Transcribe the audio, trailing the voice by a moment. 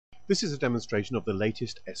This is a demonstration of the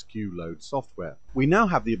latest SQLoad software. We now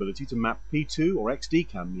have the ability to map P2 or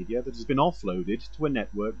XDCAM media that has been offloaded to a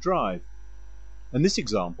network drive. In this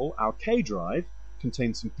example, our K drive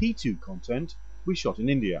contains some P2 content we shot in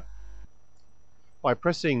India. By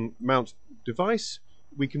pressing Mount Device,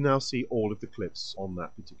 we can now see all of the clips on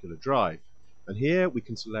that particular drive. And here we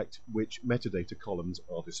can select which metadata columns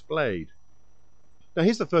are displayed. Now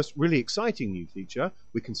here's the first really exciting new feature.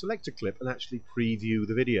 We can select a clip and actually preview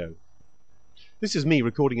the video. This is me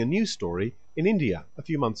recording a news story in India a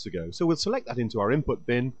few months ago. So we'll select that into our input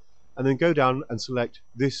bin and then go down and select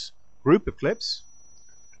this group of clips.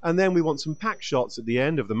 And then we want some pack shots at the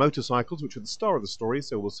end of the motorcycles, which are the star of the story.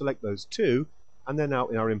 So we'll select those two and they're now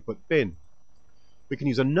in our input bin. We can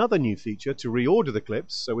use another new feature to reorder the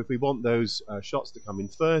clips. So if we want those shots to come in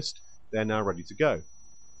first, they're now ready to go.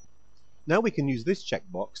 Now we can use this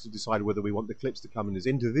checkbox to decide whether we want the clips to come in as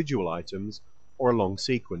individual items or a long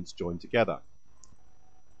sequence joined together.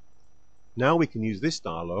 Now we can use this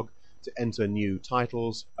dialog to enter new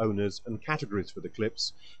titles, owners and categories for the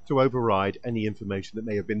clips to override any information that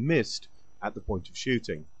may have been missed at the point of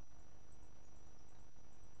shooting.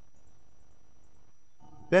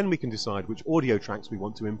 Then we can decide which audio tracks we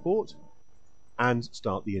want to import and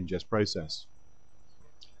start the ingest process.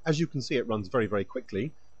 As you can see, it runs very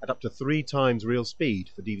quickly at up to 3 times real speed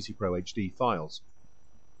for DVC Pro HD files.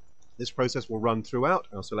 This process will run throughout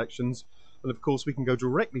our selections, and of course we can go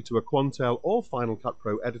directly to a Quantel or Final Cut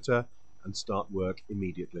Pro editor and start work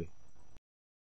immediately.